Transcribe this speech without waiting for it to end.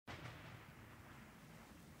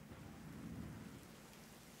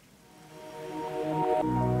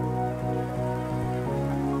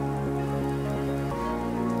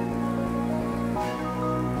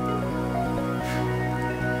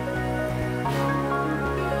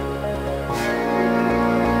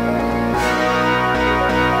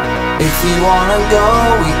If you wanna go,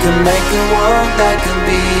 we can make it work, that could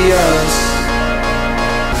be us.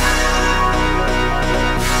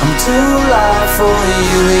 I'm too loud for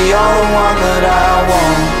you, you're the one that I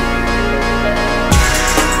want.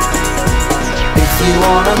 If you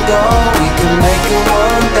wanna go, we can make it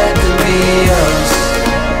work, that could be us.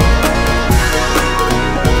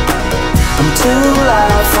 I'm too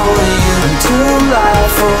loud for you, I'm too loud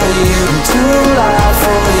for you, I'm too loud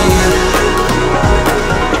for you.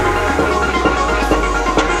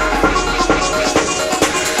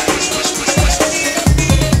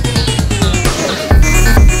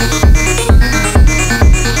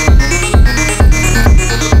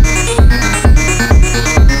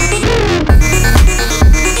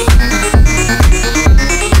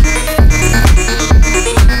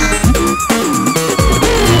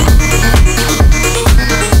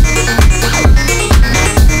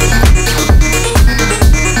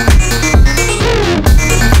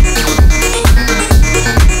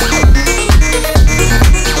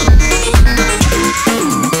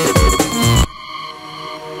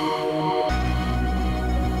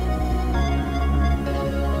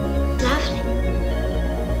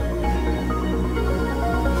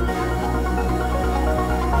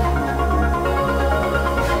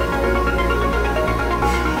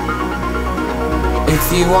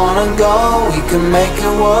 If you wanna go, we can make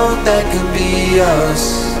it work, that could be us.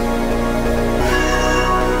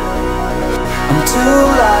 I'm too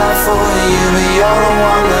loud for you, but you're the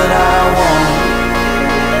one that I want.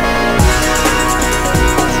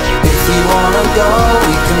 If you wanna go,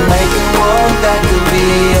 we can make it work, that could be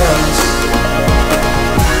us.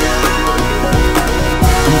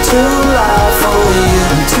 I'm too loud for you,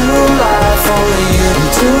 I'm too loud for you, I'm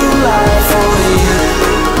too loud